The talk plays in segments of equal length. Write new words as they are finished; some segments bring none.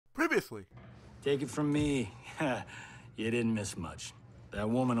Seriously. Take it from me, you didn't miss much. That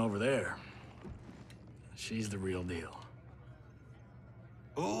woman over there, she's the real deal.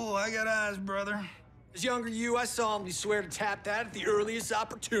 Oh, I got eyes, brother. As younger you, I solemnly swear to tap that at the earliest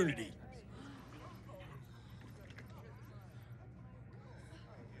opportunity.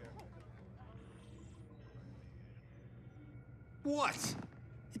 What?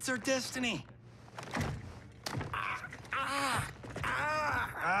 It's our destiny.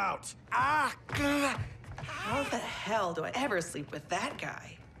 Out! How the hell do I ever sleep with that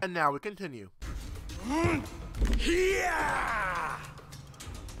guy? And now we continue. Yeah!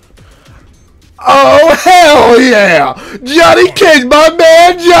 Oh, hell yeah! Johnny Cage, my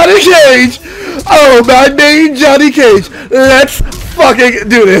man, Johnny Cage! Oh, my man, Johnny Cage. Let's fucking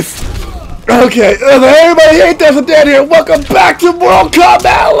do this. Okay, everybody, hey, there's a Dan here. Welcome back to Mortal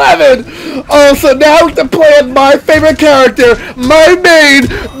Kombat 11! Oh, so now we can play as my favorite character, my main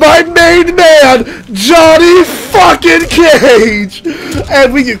man, Johnny fucking Cage!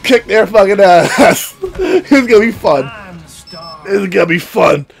 And we can kick their fucking ass. It's gonna be fun. It's gonna be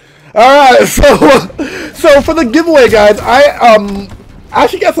fun. Alright, so for the giveaway, guys, I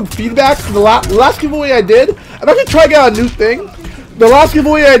actually got some feedback from the last giveaway I did. I'm actually trying out a new thing. The last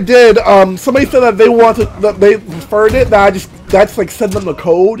giveaway I did, somebody said that they preferred it, that I just like send them the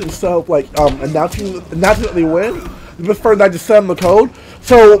code instead of like announcing that they win. They preferred that I just send them the code.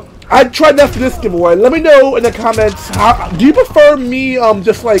 So I tried that for this giveaway. Let me know in the comments, do you prefer me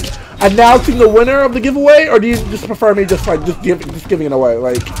just like announcing the winner of the giveaway, or do you just prefer me just giving it away?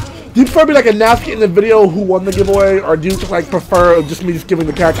 Like, do you prefer me like announcing it in the video who won the giveaway, or do you just like prefer just me just giving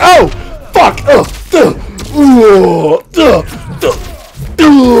the character? Oh, fuck!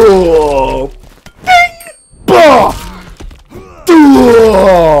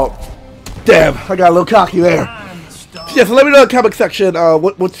 Damn, I got a little cocky there. Yeah, so let me know in the comment section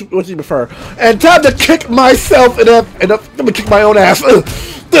what you prefer. And time to kick myself in let me kick my own ass. Where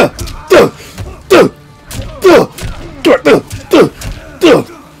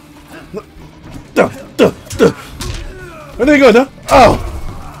are you going, huh? Oh.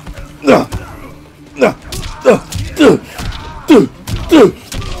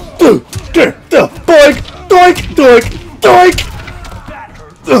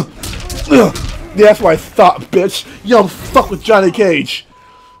 Yeah, that's what I thought, bitch. You don't fuck with Johnny Cage.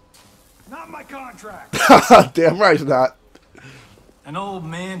 Not my contract. Damn right it's not. An old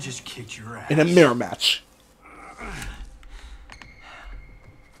man just kicked your ass. In a mirror match.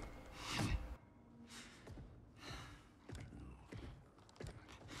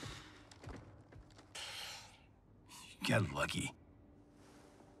 Get lucky.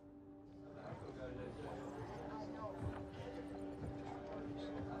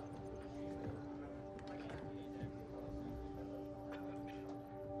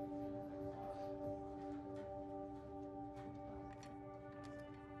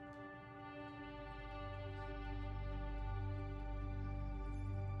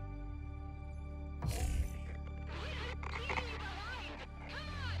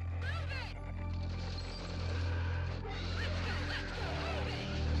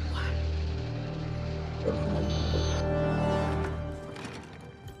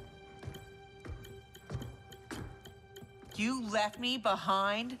 You left me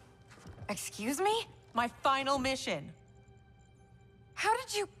behind? Excuse me? My final mission. How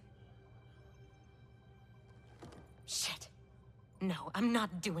did you... Shit. No, I'm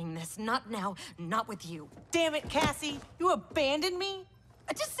not doing this. Not now. Not with you. Damn it, Cassie! You abandoned me?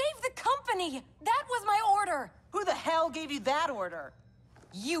 To save the company! That was my order! Who the hell gave you that order?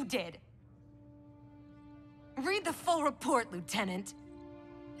 You did. Read the full report, Lieutenant.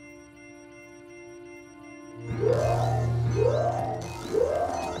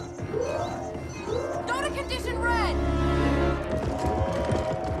 Go to condition red!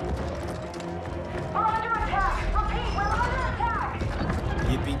 We're under attack! Repeat, we're under attack!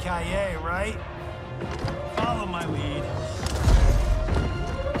 Yippee-ki-yay, right? Follow my lead.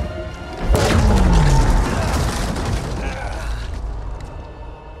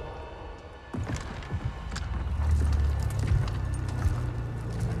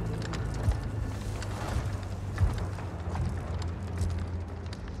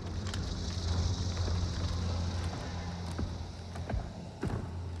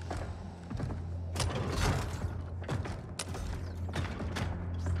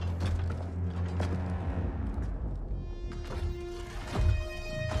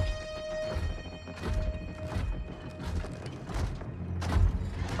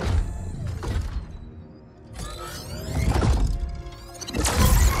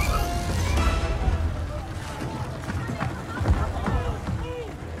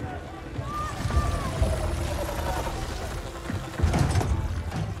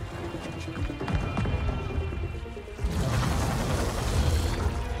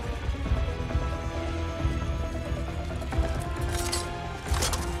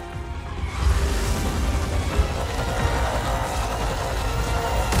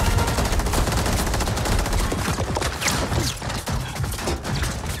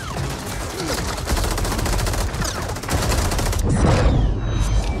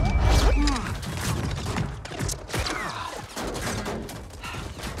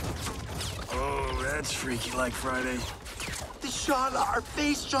 like Friday? They shot our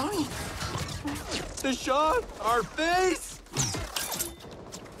face, Johnny. They shot our face.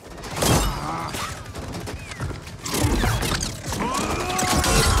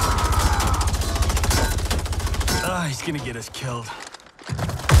 Ah, he's gonna get us killed.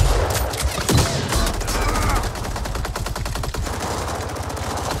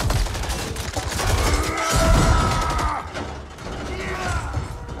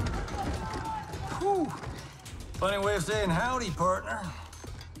 Whew. Funny way of saying howdy, partner.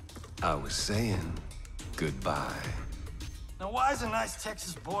 I was saying goodbye. Now, why is a nice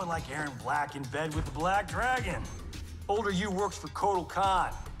Texas boy like Aaron Black in bed with the Black Dragon? Older you works for Kotal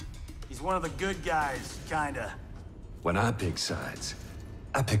Khan. He's one of the good guys, kinda. When I pick sides,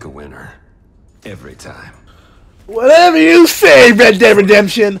 I pick a winner. Every time. Whatever you say, Red Dead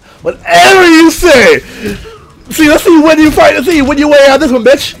Redemption. Whatever you say. See, let's see when you fight. Let's see when you weigh out this one,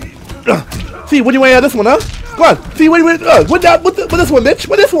 bitch. See when you weigh out this one, huh? Come on. See when with this one, bitch.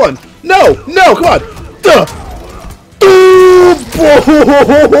 With this one. No, come on.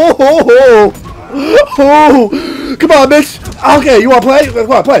 Come on, bitch. Okay, you wanna play?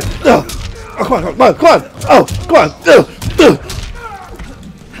 Come on, play. Oh, come on. Oh, come on.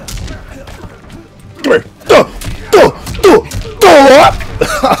 Come here.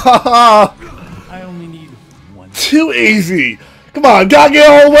 I only need one. Too easy. Come on, gotta get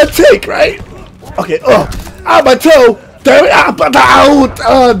all one take, right? Okay, out my toe. Damn it.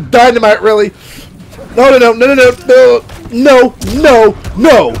 Dynamite, really. No.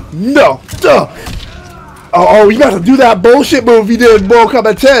 Oh, you got to do that bullshit move you did in Mortal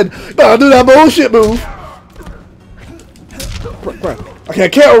Kombat 10. You got to do that bullshit move. Okay, I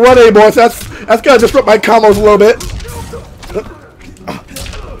can't run anymore, so that's gonna disrupt my combos a little bit.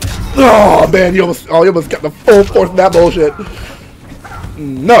 Oh man, you almost got the full force of that bullshit.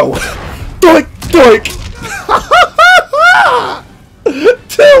 No. Doink.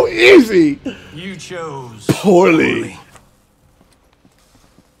 Too easy. You chose Poorly.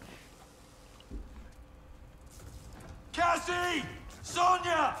 Cassie!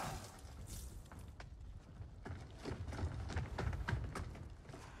 Sonia!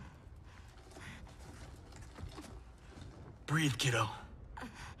 Breathe, kiddo.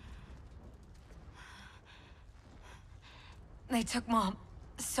 They took Mom.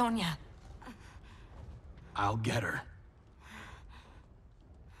 Sonia. I'll get her.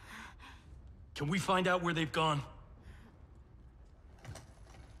 Can we find out where they've gone?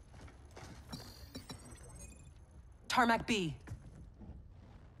 Tarmac B.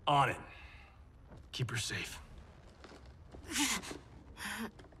 On it. Keep her safe.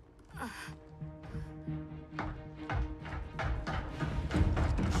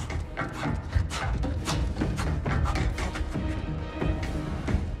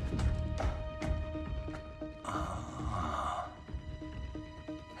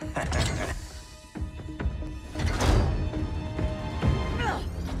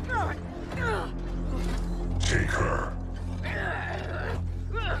 Take her.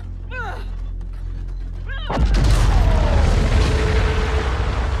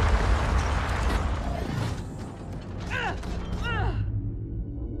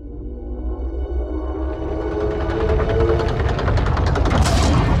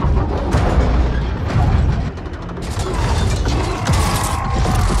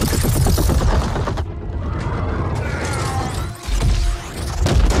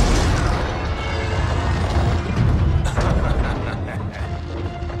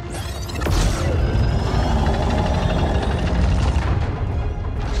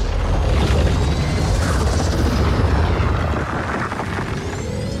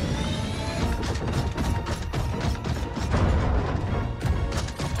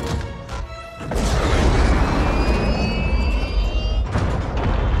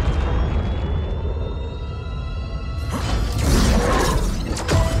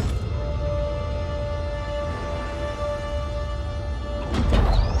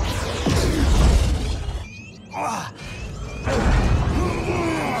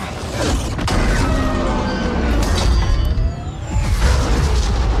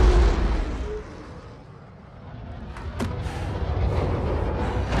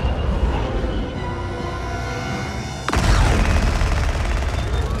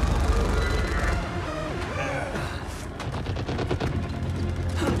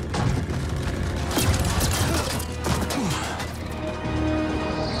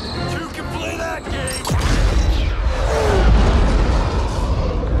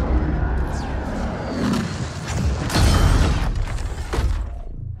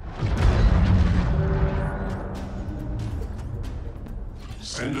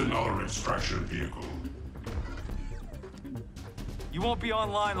 Send another extraction vehicle. You won't be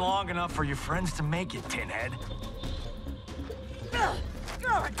online long enough for your friends to make it, Pinhead.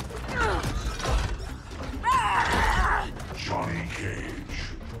 Johnny Cage.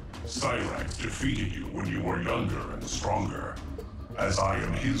 Cyrax defeated you when you were younger and stronger. As I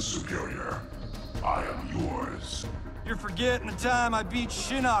am his superior, I am yours. You're forgetting the time I beat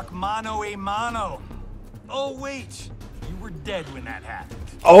Shinnok mano a mano. Oh, wait. You were dead when that happened.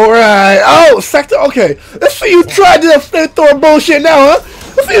 Alright. Oh, Sector. Okay. Let's see you try to do that flamethrower bullshit now, huh?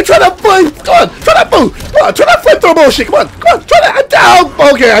 Let's see you try that flame. Come on. Try that move. Come on. Try that flamethrower bullshit. Come on. Come on. Try that. Down.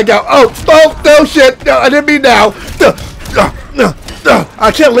 Okay, I got. Oh, no shit. No, I didn't mean now.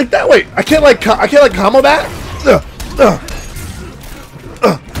 I can't link that. Wait. I can't like combo that.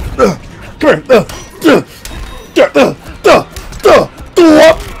 Come here.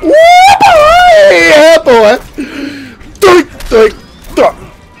 Yeah, boy.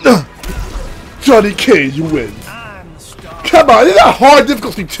 Johnny Cage wins. Come on, it's a hard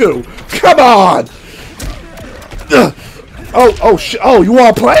difficulty too. Come on. Oh, you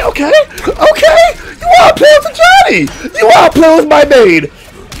want to play? Okay. Okay. You want to play with Johnny? You want to play with my maid?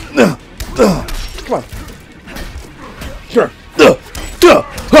 Come on. Sure. Come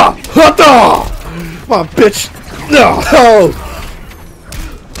on, bitch.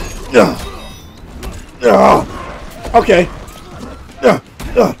 Okay.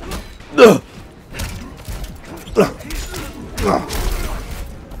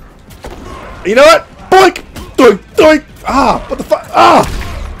 You know what? Boink! Doink! Doink! Ah! What the fuck? Ah!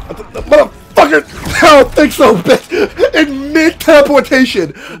 Motherfucker! I don't think so, bitch! In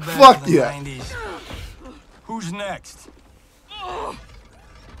mid-teleportation! Fuck yeah! 90s. Who's next?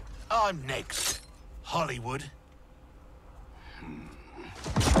 I'm next. Hollywood.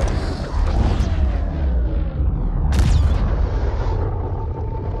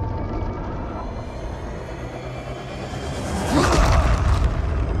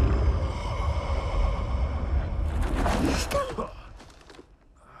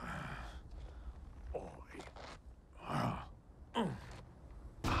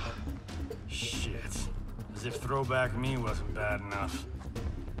 Shit. As if throwback me wasn't bad enough.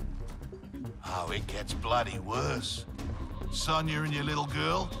 Oh, it gets bloody worse. Sonya and your little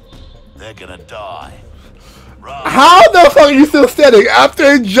girl, they're gonna die. Right. How the fuck are you still standing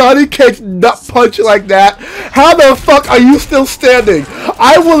after Johnny Cage nut punch like that? How the fuck are you still standing?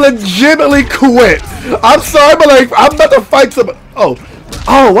 I will legitimately quit. I'm sorry, but like I'm about to fight someone. Oh,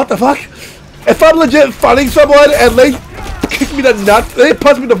 what the fuck? If I'm legit fighting someone and they kick me the nuts, they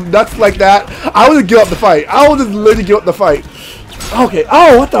punch me the nuts like that, I would give up the fight. I would just literally give up the fight. Okay.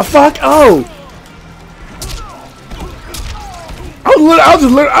 Oh, what the fuck? Oh. I'll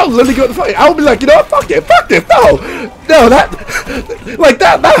literally go to the fight. I'll be like, you know what, fuck it, fuck this, no, that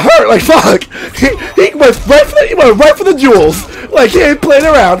hurt, like, fuck. He went right for the jewels, like, he ain't playing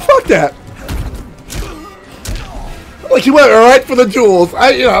around, fuck that. Like, he went right for the jewels,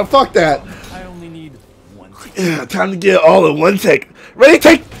 fuck that. I only need one take. Yeah, time to get all in one take. Ready,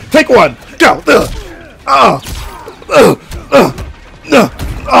 take one, go, oh.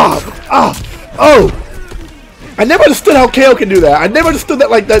 I never understood how KO can do that. I never understood that,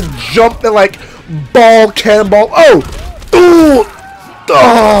 like, that jump, that, like, ball, cannonball. Oh! Ooh!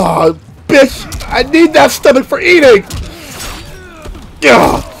 Oh, bitch! I need that stomach for eating!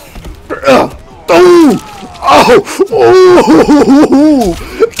 Ooh! Oh! Ooh!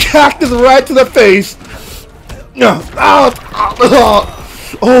 Cactus right to the face!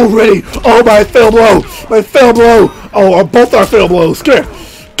 Already! Oh, my fail blow! My fail blow! Oh, both our fail blows! Come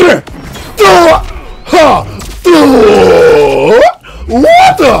here! Ha!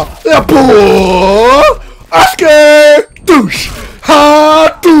 What the? Oscar! Douche!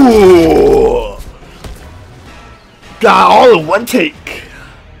 Ha! Got all in one take.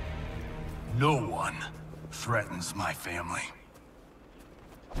 No one threatens my family.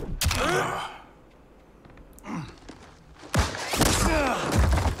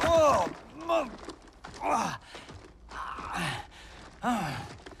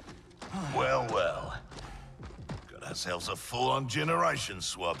 Well. Got ourselves a full-on generation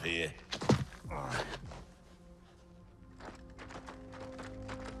swap here.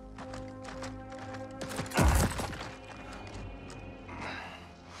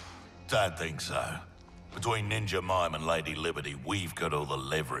 Don't think so. Between Ninja Mime and Lady Liberty, we've got all the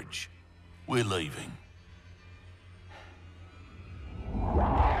leverage. We're leaving.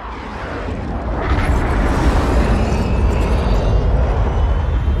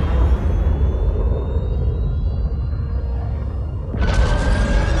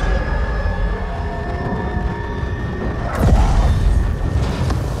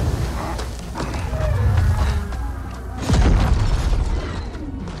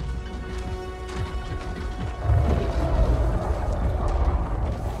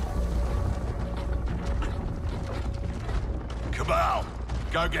 Val.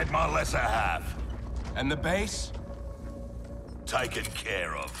 Go get my lesser half. And the base? Taken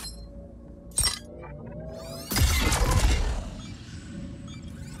care of.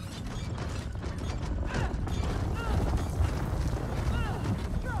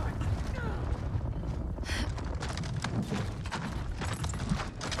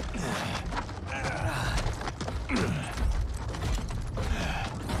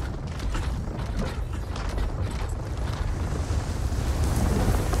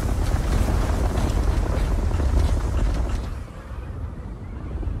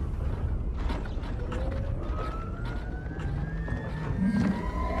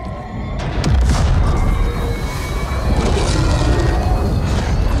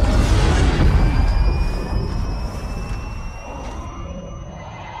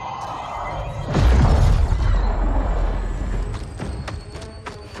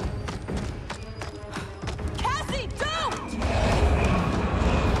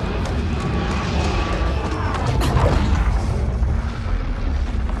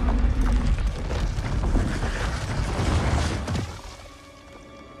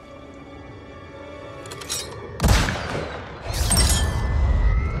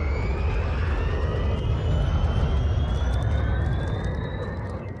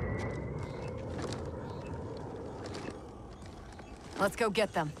 Let's go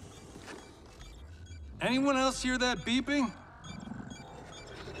get them. Anyone else hear that beeping?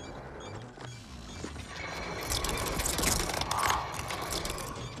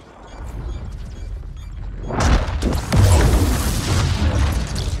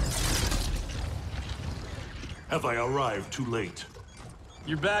 Have I arrived too late?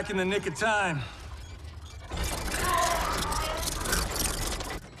 You're back in the nick of time.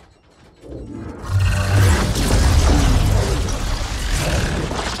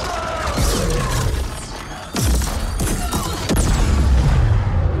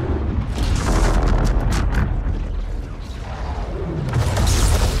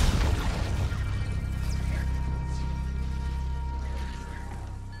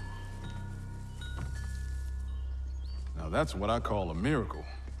 That's what I call a miracle.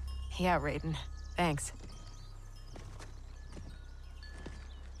 Yeah, Raiden. Thanks.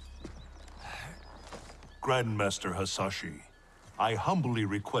 Grandmaster Hasashi, I humbly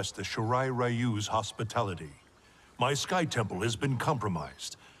request the Shirai Ryu's hospitality. My Sky Temple has been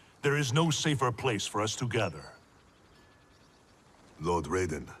compromised. There is no safer place for us to gather. Lord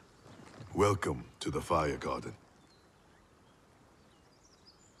Raiden, welcome to the Fire Garden.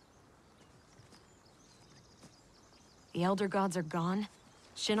 The Elder Gods are gone?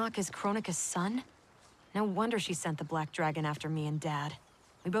 Shinnok is Kronika's son? No wonder she sent the Black Dragon after me and Dad.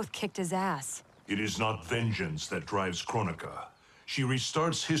 We both kicked his ass. It is not vengeance that drives Kronika. She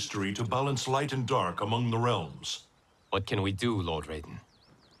restarts history to balance light and dark among the realms. What can we do, Lord Raiden?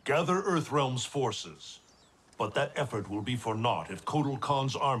 Gather Earthrealm's forces. But that effort will be for naught if Kotal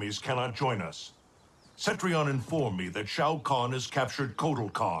Khan's armies cannot join us. Cetrion informed me that Shao Kahn has captured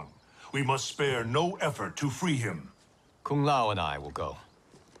Kotal Khan. We must spare no effort to free him. Kung Lao and I will go.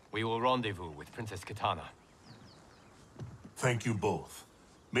 We will rendezvous with Princess Kitana. Thank you both.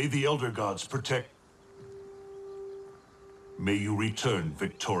 May the Elder Gods protect... May you return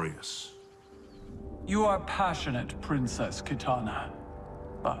victorious. You are passionate, Princess Kitana.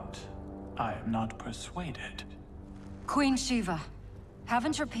 But I am not persuaded. Queen Shiva,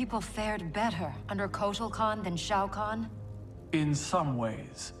 haven't your people fared better under Kotal Khan than Shao Kahn? In some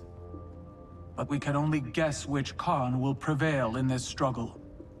ways. But we can only guess which Khan will prevail in this struggle.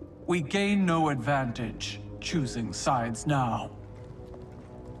 We gain no advantage choosing sides now.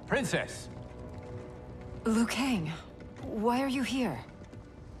 Princess! Liu Kang, why are you here?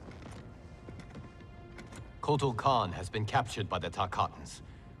 Kotal Khan has been captured by the Tarkatans.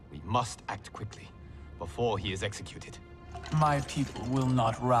 We must act quickly, before he is executed. My people will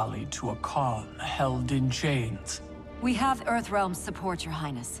not rally to a Khan held in chains. We have Earthrealm's support, Your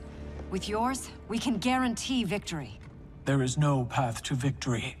Highness. With yours, we can guarantee victory. There is no path to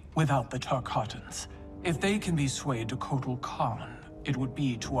victory without the Tarkatans. If they can be swayed to Kotal Khan, it would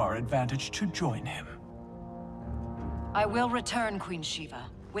be to our advantage to join him. I will return, Queen Shiva,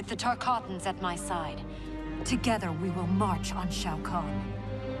 with the Tarkatans at my side. Together we will march on Shao Kahn.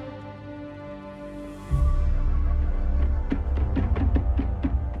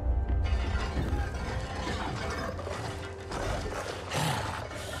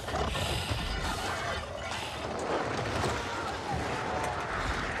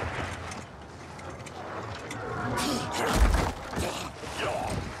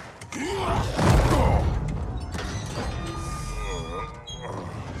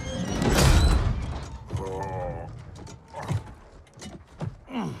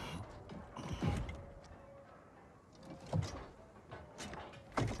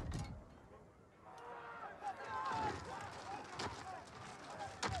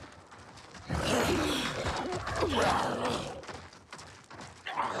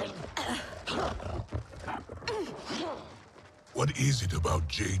 What is it about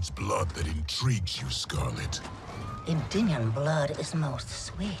Jade's blood that intrigues you, Scarlet? Indian blood is most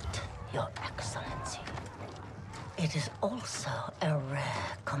sweet, Your Excellency. It is also a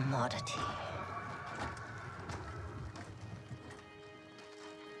rare commodity.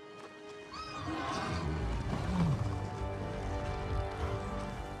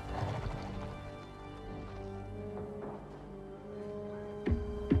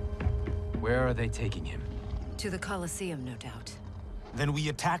 Where are they taking him? To the Colosseum, no doubt. Then we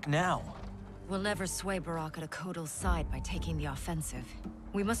attack now. We'll never sway Baraka to Kotal's side by taking the offensive.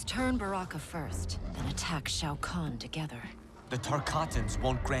 We must turn Baraka first, then attack Shao Kahn together. The Tarkatans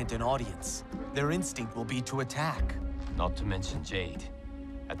won't grant an audience. Their instinct will be to attack. Not to mention Jade.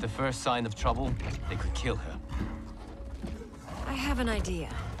 At the first sign of trouble, they could kill her. I have an idea.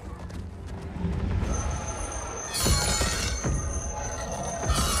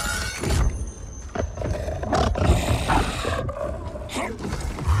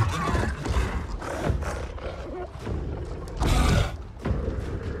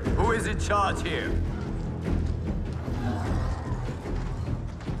 Who is in charge here?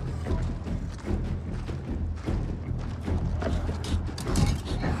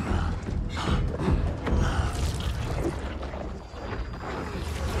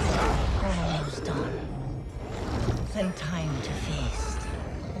 Almost done. Then time to feast.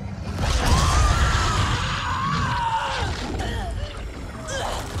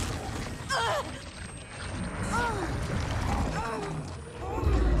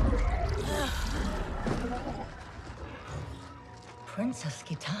 Princess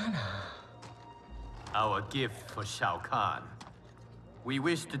Kitana. Our gift for Shao Kahn. We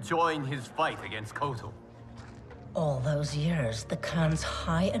wish to join his fight against Kotal. All those years, the Khan's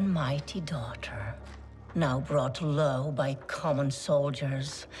high and mighty daughter. Now brought low by common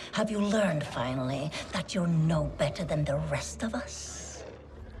soldiers. Have you learned, finally, that you're no better than the rest of us?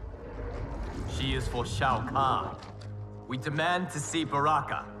 She is for Shao Kahn. We demand to see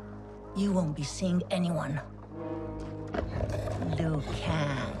Baraka. You won't be seeing anyone. Liu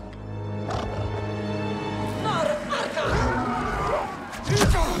Kang.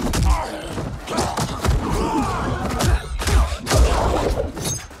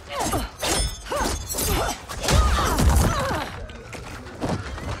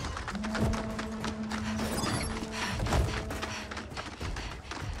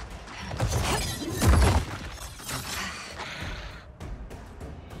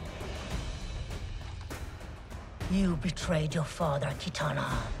 You betrayed your father, Kitana.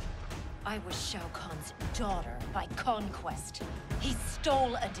 I was Shao Kahn's daughter by conquest. He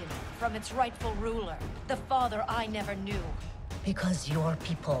stole a dinner from its rightful ruler, the father I never knew. Because your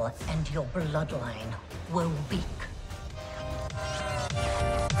people and your bloodline were weak.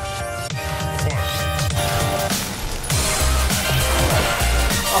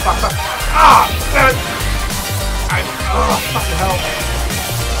 Oh, fuck, fuck. Ah! Damn it! Oh, fucking hell.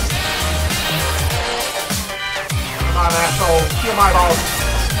 Come on, asshole. Kill my balls.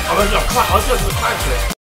 I was just clench it.